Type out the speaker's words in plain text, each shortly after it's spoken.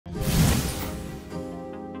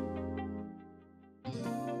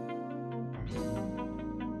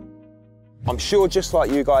I'm sure just like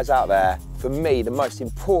you guys out there, for me, the most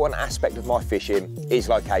important aspect of my fishing is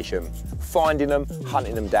location. Finding them,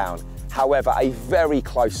 hunting them down. However, a very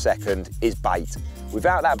close second is bait.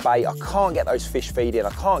 Without that bait, I can't get those fish feeding, I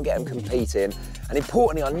can't get them competing, and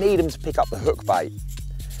importantly, I need them to pick up the hook bait.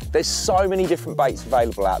 There's so many different baits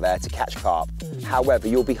available out there to catch carp. However,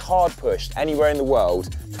 you'll be hard pushed anywhere in the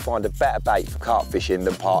world to find a better bait for carp fishing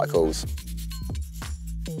than particles.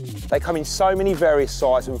 They come in so many various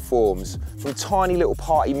sizes and forms, from tiny little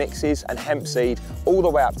party mixes and hemp seed, all the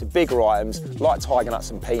way up to bigger items like tiger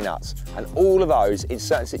nuts and peanuts. And all of those, in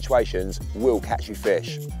certain situations, will catch you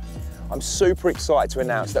fish. I'm super excited to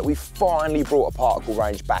announce that we've finally brought a particle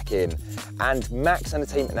range back in, and Max and the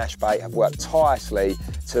team at NashBait have worked tirelessly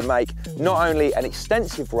to make not only an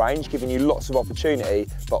extensive range, giving you lots of opportunity,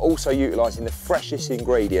 but also utilising the freshest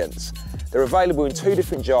ingredients. They're available in 2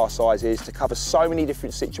 different jar sizes to cover so many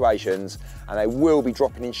different situations, and they will be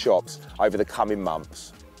dropping in shops over the coming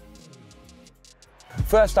months.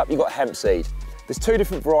 First up, you've got hemp seed. There's 2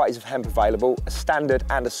 different varieties of hemp available, a standard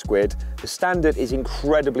and a squid. The standard is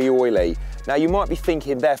incredibly oily. Now you might be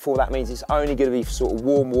thinking, therefore that means it's only going to be for sort of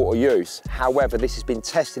warm water use. However, this has been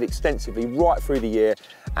tested extensively right through the year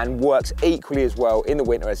and works equally as well in the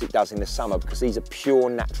winter as it does in the summer, because these are pure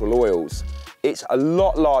natural oils. It's a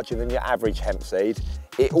lot larger than your average hemp seed.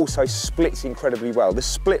 It also splits incredibly well. The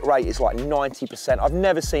split rate is like 90%. I've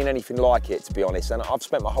never seen anything like it, to be honest, and I've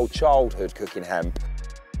spent my whole childhood cooking hemp.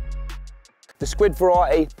 The squid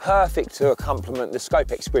variety, perfect to complement the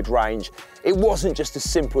Scopex squid range. It wasn't just as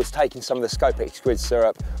simple as taking some of the Scopex squid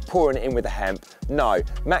syrup, pouring it in with the hemp. No,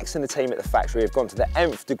 Max and the team at the factory have gone to the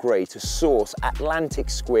nth degree to source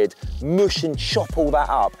Atlantic squid, mush and chop all that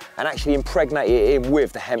up, and actually impregnate it in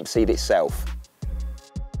with the hemp seed itself.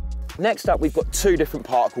 Next up, we've got 2 different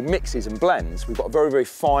particle mixes and blends. We've got a very, very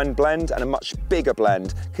fine blend and a much bigger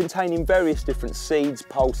blend containing various different seeds,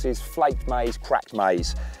 pulses, flaked maize, cracked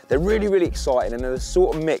maize. They're really, really exciting, and they're the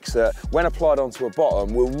sort of mix that, when applied onto a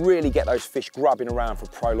bottom, will really get those fish grubbing around for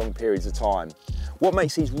prolonged periods of time. What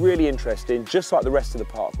makes these really interesting, just like the rest of the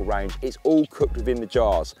particle range, it's all cooked within the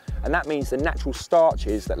jars. And that means the natural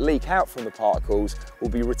starches that leak out from the particles will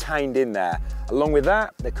be retained in there. Along with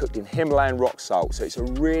that, they're cooked in Himalayan rock salt, so it's a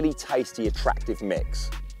really tasty, attractive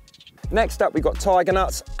mix. Next up, we've got tiger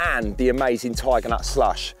nuts and the amazing tiger nut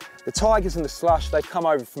slush. The tigers and the slush, they've come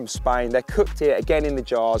over from Spain. They're cooked here again in the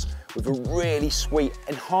jars with a really sweet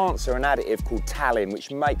enhancer and additive called talin,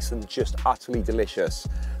 which makes them just utterly delicious.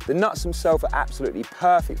 The nuts themselves are absolutely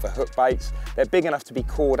perfect for hook baits. They're big enough to be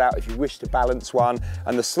cored out if you wish to balance one.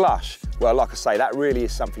 And the slush, well, like I say, that really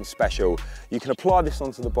is something special. You can apply this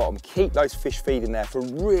onto the bottom, keep those fish feeding there for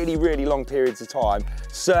really, really long periods of time,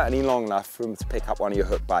 certainly long enough for them to pick up one of your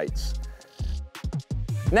hook baits.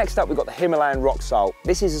 Next up, we've got the Himalayan rock salt.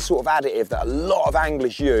 This is a sort of additive that a lot of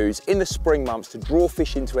anglers use in the spring months to draw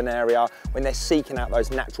fish into an area when they're seeking out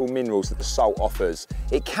those natural minerals that the salt offers.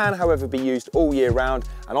 It can, however, be used all year round,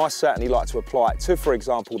 and I certainly like to apply it to, for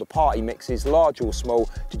example, the party mixes, large or small,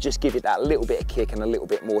 to just give it that little bit of kick and a little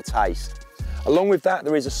bit more taste. Along with that,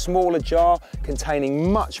 there is a smaller jar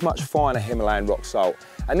containing much, much finer Himalayan rock salt.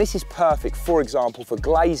 And this is perfect, for example, for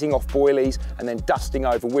glazing off boilies and then dusting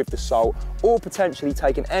over with the salt, or potentially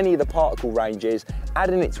taking any of the particle ranges,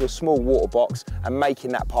 adding it to a small water box and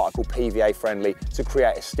making that particle PVA friendly to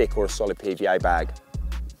create a stick or a solid PVA bag.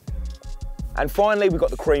 And finally, we've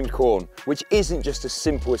got the creamed corn, which isn't just as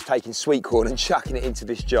simple as taking sweet corn and chucking it into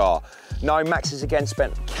this jar. No, Max has again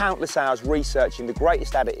spent countless hours researching the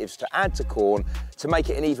greatest additives to add to corn to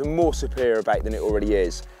make it an even more superior bait than it already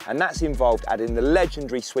is. And that's involved adding the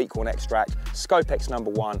legendary sweet corn extract, Scopex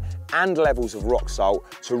 #1, and levels of rock salt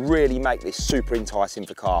to really make this super enticing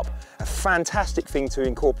for carp. A fantastic thing to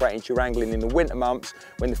incorporate into your angling in the winter months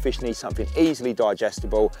when the fish need something easily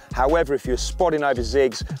digestible. However, if you're spotting over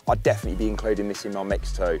zigs, I'd definitely be including this in my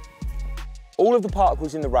mix too. All of the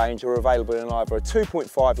particles in the range are available in either a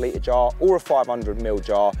 2.5 litre jar or a 500ml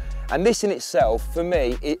jar, and this in itself, for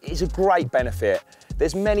me, is a great benefit.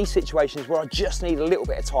 There's many situations where I just need a little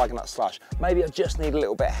bit of tiger nut slush. Maybe I just need a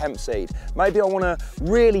little bit of hemp seed. Maybe I want to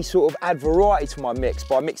really sort of add variety to my mix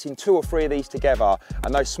by mixing 2 or 3 of these together,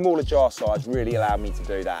 and those smaller jar sizes really allow me to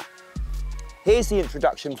do that. Here's the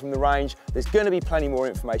introduction from the range. There's going to be plenty more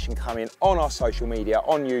information coming on our social media,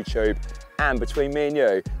 on YouTube, and between me and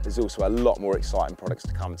you, there's also a lot more exciting products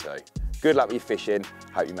to come to. Good luck with your fishing.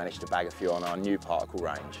 Hope you managed to bag a few on our new particle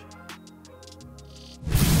range.